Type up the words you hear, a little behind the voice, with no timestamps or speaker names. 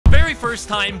first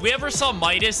time we ever saw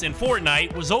Midas in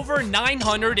Fortnite was over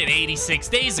 986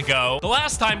 days ago. The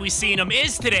last time we seen him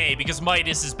is today because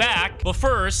Midas is back. But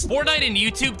first, Fortnite and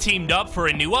YouTube teamed up for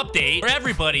a new update. For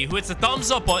everybody who hits the thumbs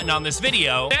up button on this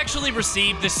video, they actually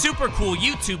received this super cool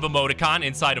YouTube emoticon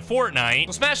inside of Fortnite.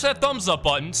 So smash that thumbs up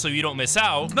button so you don't miss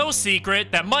out. It's no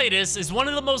secret that Midas is one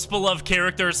of the most beloved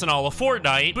characters in all of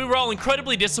Fortnite. We were all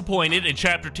incredibly disappointed in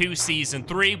Chapter 2 Season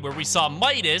 3 where we saw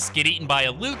Midas get eaten by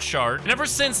a loot shark. And ever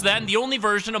since then, the only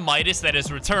version of Midas that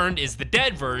has returned is the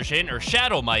dead version, or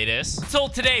Shadow Midas. Until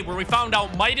today, where we found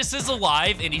out Midas is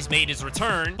alive and he's made his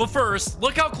return. But first,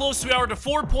 look how close we are to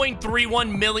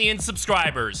 4.31 million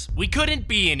subscribers. We couldn't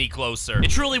be any closer. It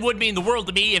truly would mean the world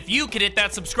to me if you could hit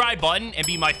that subscribe button and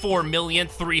be my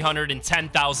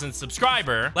 4,310,000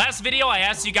 subscriber. Last video, I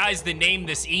asked you guys to name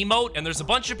this emote, and there's a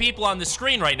bunch of people on the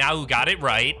screen right now who got it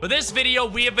right. For this video,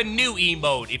 we have a new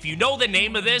emote. If you know the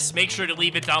name of this, make sure to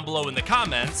leave it down below in the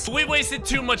comments. We wasted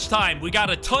too much time. We got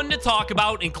a ton to talk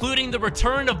about, including the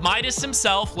return of Midas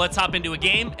himself. Let's hop into a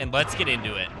game and let's get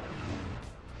into it.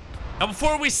 Now,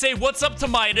 before we say what's up to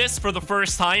Midas for the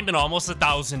first time in almost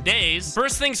 1,000 days,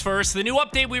 first things first, the new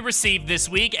update we received this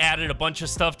week added a bunch of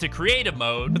stuff to creative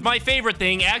mode, with my favorite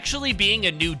thing actually being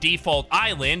a new default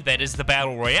island that is the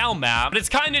Battle Royale map. But it's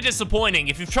kind of disappointing.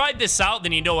 If you've tried this out,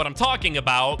 then you know what I'm talking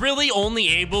about. Really only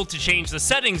able to change the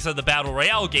settings of the Battle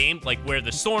Royale game, like where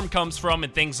the storm comes from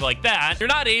and things like that. You're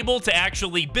not able to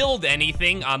actually build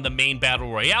anything on the main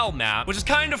Battle Royale map, which is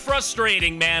kind of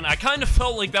frustrating, man. I kind of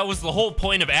felt like that was the whole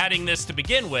point of adding this to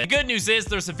begin with. The good news is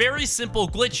there's a very simple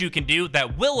glitch you can do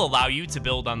that will allow you to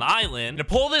build on the island. To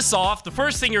pull this off, the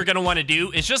first thing you're going to want to do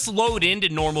is just load into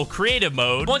normal creative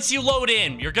mode. Once you load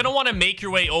in, you're going to want to make your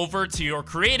way over to your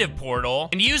creative portal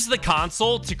and use the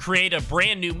console to create a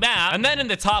brand new map. And then in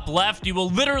the top left, you will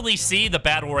literally see the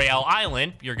Battle Royale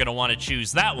island. You're going to want to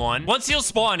choose that one. Once you'll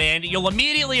spawn in, you'll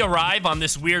immediately arrive on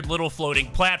this weird little floating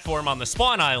platform on the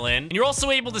spawn island. And you're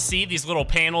also able to see these little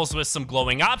panels with some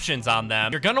glowing options on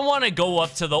them. You're going to want to go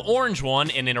up to the orange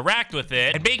one and interact with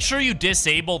it, and make sure you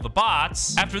disable the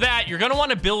bots. After that, you're going to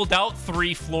want to build out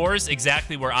 3 floors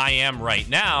exactly where I am right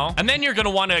now, and then you're going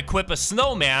to want to equip a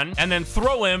snowman and then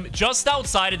throw him just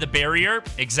outside of the barrier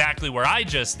exactly where I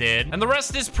just did, and the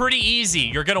rest is pretty easy.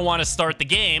 You're going to want to start the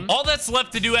game. All that's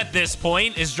left to do at this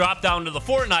point is drop down to the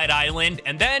Fortnite island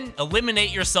and then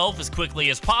eliminate yourself as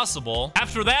quickly as possible.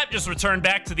 After that, just return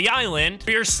back to the island.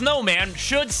 Your snowman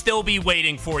should still be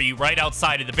waiting for you right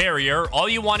outside of the barrier. All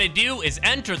you want to do is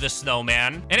enter the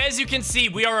snowman, and as you can see,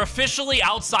 we are officially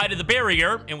outside of the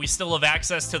barrier, and we still have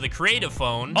access to the creative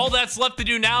phone. All that's left to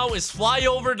do now is fly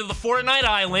over to the Fortnite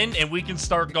island, and we can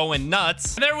start going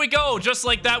nuts. And there we go. Just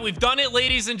like that, we've done it,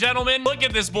 ladies and gentlemen. Look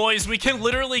at this, boys. We can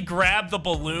literally grab the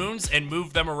balloons and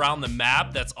move them around the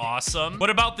map. That's awesome. What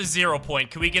about the 0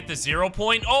 point? Can we get the 0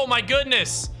 point? Oh my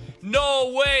goodness.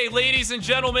 No way, ladies and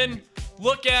gentlemen.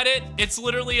 Look at it. It's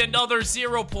literally another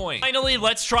 0 point. Finally,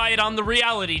 let's try it on the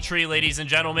reality tree, ladies and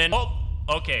gentlemen. Oh,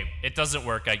 okay. It doesn't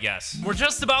work, I guess. We're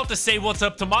just about to say what's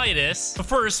up to Midas. But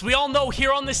first, we all know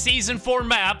here on the Season 4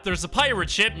 map, there's a pirate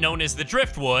ship known as the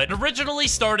Driftwood. It originally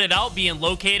started out being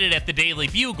located at the Daily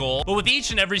Bugle, but with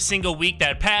each and every single week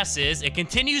that passes, it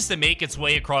continues to make its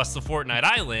way across the Fortnite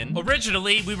island.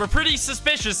 Originally, we were pretty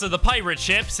suspicious of the pirate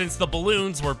ship since the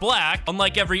balloons were black,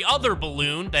 unlike every other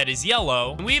balloon that is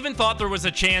yellow. And we even thought there was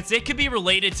a chance it could be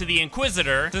related to the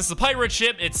Inquisitor, since the pirate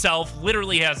ship itself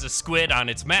literally has a squid on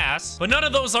its mast. But none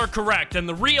of those are correct, and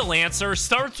the real answer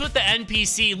starts with the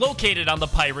NPC located on the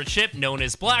pirate ship known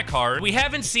as Blackheart. We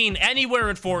haven't seen anywhere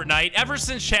in Fortnite ever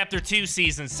since Chapter 2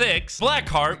 Season 6.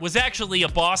 Blackheart was actually a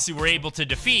boss you were able to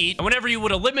defeat, and whenever you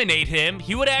would eliminate him,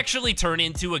 he would actually turn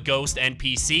into a ghost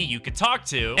NPC you could talk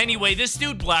to. Anyway, this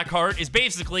dude Blackheart is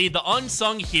basically the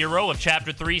unsung hero of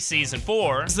Chapter 3 Season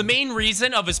 4. The main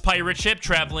reason of his pirate ship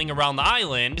traveling around the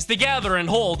island is to gather and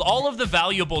hold all of the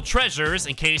valuable treasures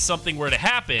in case something were to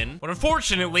happen. But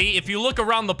unfortunately, if you look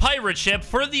around the pirate ship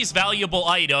for these valuable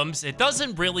items, it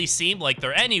doesn't really seem like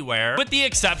they're anywhere, with the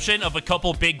exception of a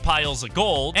couple big piles of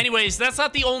gold. Anyways, that's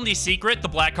not the only secret the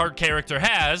Blackheart character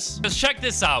has. Just check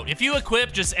this out. If you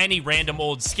equip just any random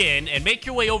old skin and make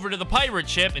your way over to the pirate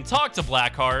ship and talk to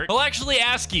Blackheart, he'll actually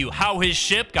ask you how his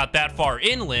ship got that far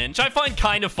inland, which I find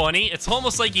kind of funny. It's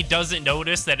almost like he doesn't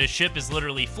notice that his ship is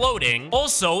literally floating.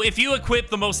 Also, if you equip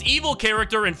the most evil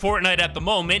character in Fortnite at the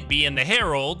moment, being the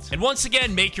Herald, and once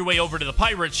again make your way over to the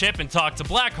pirate ship and talk to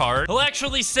Blackheart, he'll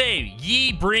actually say,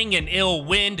 "Ye bring an ill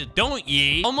wind, don't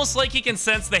ye?" Almost like he can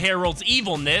sense the Herald's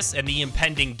evilness and the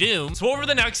impending doom. So over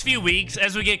the next few weeks,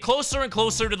 as we get closer and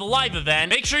closer to the live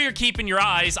event, make sure you're keeping your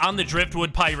eyes on the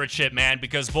Driftwood pirate ship, man,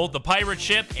 because both the pirate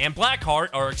ship and Blackheart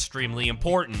are extremely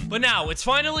important. But now, it's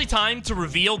finally time to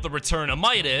reveal the return of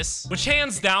Midas, which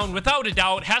hands down, without a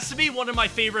doubt, has to be one of my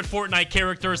favorite Fortnite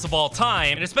characters of all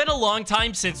time, and it's been a long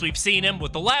time since we've seen him,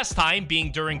 with the last time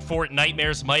being during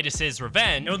Fortnitemares Midas's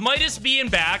Revenge. And with Midas being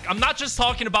back, I'm not just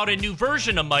talking about a new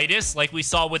version of Midas like we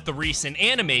saw with the recent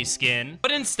anime skin,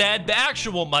 but instead the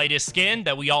actual Midas skin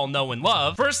that we all know and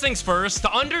love. First things first,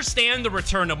 to understand the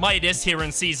return of Midas here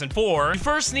in Season 4, we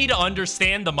first need to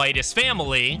understand the Midas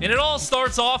family, and it all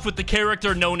starts off with the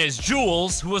character known as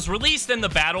Jules, who was released in the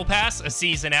Battle Pass a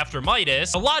season after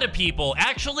Midas. A lot of people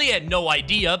actually had no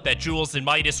idea that Jules and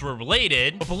Midas were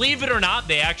related, but believe it or not,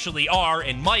 they actually are,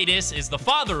 and Midas is the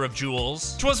father of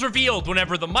Jules, which was revealed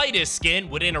whenever the Midas skin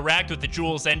would interact with the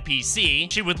Jules NPC.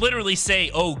 She would literally say,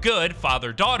 "Oh good,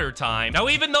 father-daughter time." Now,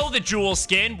 even though the Jules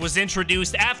skin was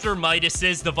introduced after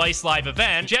Midas's device live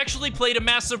event, she actually played a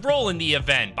massive role in the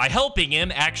event by helping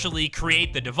him actually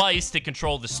create the device to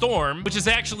control the storm, which is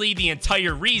actually the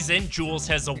entire reason Jules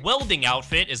has a welding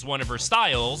outfit as one of her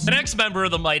styles. The next member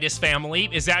of the Midas family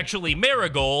is actually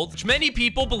Marigold, which many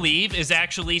people believe is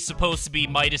actually supposed to be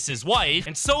Midas's wife,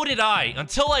 and so did I,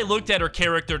 until I looked at her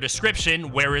character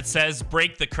description where it says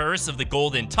break the curse of the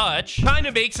golden touch. Kind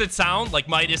of makes it sound like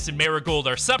Midas and Marigold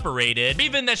are separated, or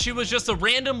even that she was just a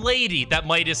random lady that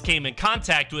Midas came in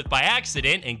contact with by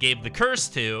accident and gave the curse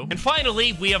to. And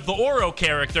finally, we have the Oro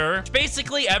character, which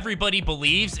basically everybody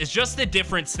believes is just a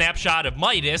different snapshot of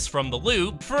Midas from the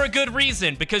loop, for a good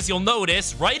reason, because you'll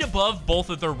notice right above both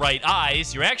of their right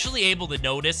eyes, you're actually able to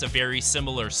notice a very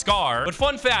similar scar. But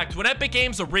fun fact, when Epic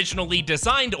Games originally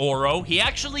designed Oro, he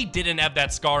actually didn't have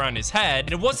that scar on his head,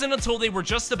 and it wasn't until they were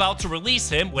just about to release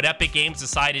him when Epic Games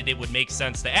decided it would make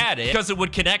sense to add it, because it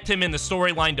would connect him in the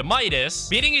storyline to Midas,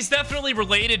 meaning he's definitely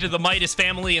related to the Midas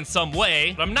family in some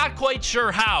way, but I'm not quite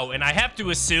sure how, and I have to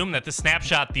assume that the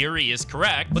snapshot theory is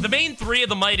correct. But the main three of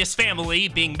the Midas family,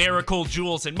 being Marigold,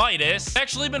 Jules, and Midas, have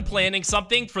actually been planning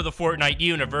something for the Fortnite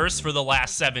universe for the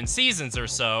last 7 seasons or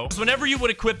so. Because whenever you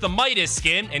would equip the Midas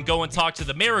skin and go and talk to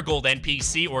the Marigold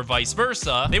NPC or vice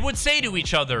versa, they would say to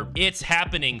each other, "It's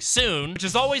happening soon," which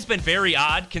has always been very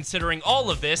odd considering all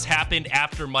of this happened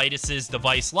after Midas's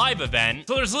device live event.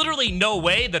 So there's literally no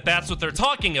way that that's what they're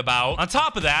talking about. On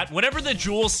top of that, whenever the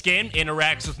Jules skin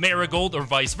interacts with Marigold or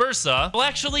vice versa, they'll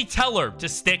actually tell her to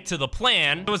stick to the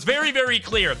plan. So it's very, very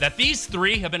clear that these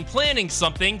three have been planning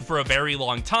something for a very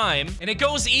long time. And it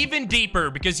goes even deeper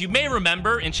because you may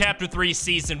remember in Chapter 3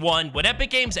 Season 1 when Epic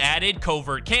Games added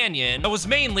Covert Canyon, that was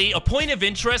mainly a point of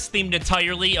interest themed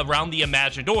entirely around the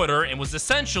Imagined Order and was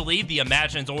essentially the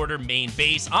Imagined Order main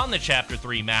base on the Chapter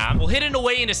 3 map. Well, hidden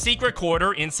away in a secret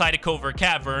quarter inside a covert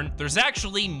cavern, there's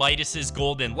actually Midas's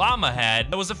golden llama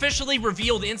head that was officially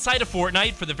revealed inside of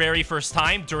Fortnite for the very first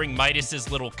time during Midas's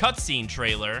little cutscene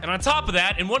trailer. And on top of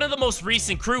that, in one of the most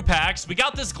recent crew packs, we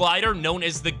got this glider known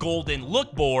as the Golden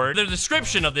Lookboard. The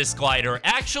description of this glider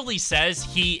actually says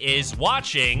he is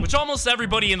watching, which almost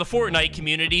everybody in the Fortnite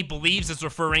community believes is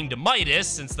referring to Midas,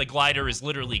 since the glider is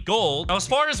literally gold. Now, as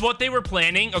far as what they were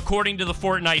planning, according to the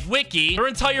Fortnite wiki, their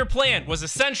entire plan was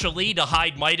essentially to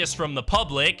hide Midas from the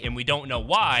public, and we don't know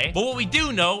why. But what we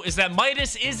do know is that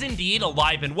Midas is indeed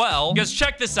alive and well, because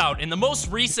check this out. In the most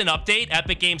recent update,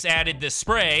 Epic Games added this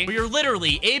spray where you're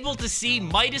literally able to see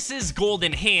Midas's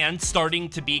golden hand starting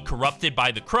to be corrupted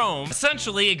by the chrome,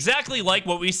 essentially exactly like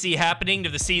what we see happening to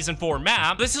the Season 4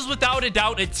 map. This is without a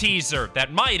doubt a teaser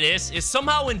that Midas is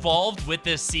somehow involved with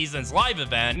this season's live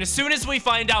event, and as soon as we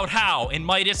find out how and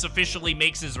Midas officially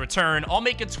makes his return, I'll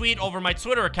make a tweet over my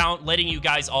Twitter account letting you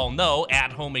guys all know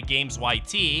at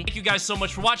 @HomeAGamesYT. Thank you guys so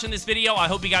much for watching this video. I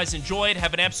hope you guys enjoyed.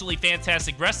 Have an absolutely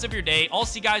fantastic rest of your day. I'll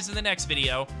see you guys in the next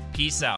video. Peace out.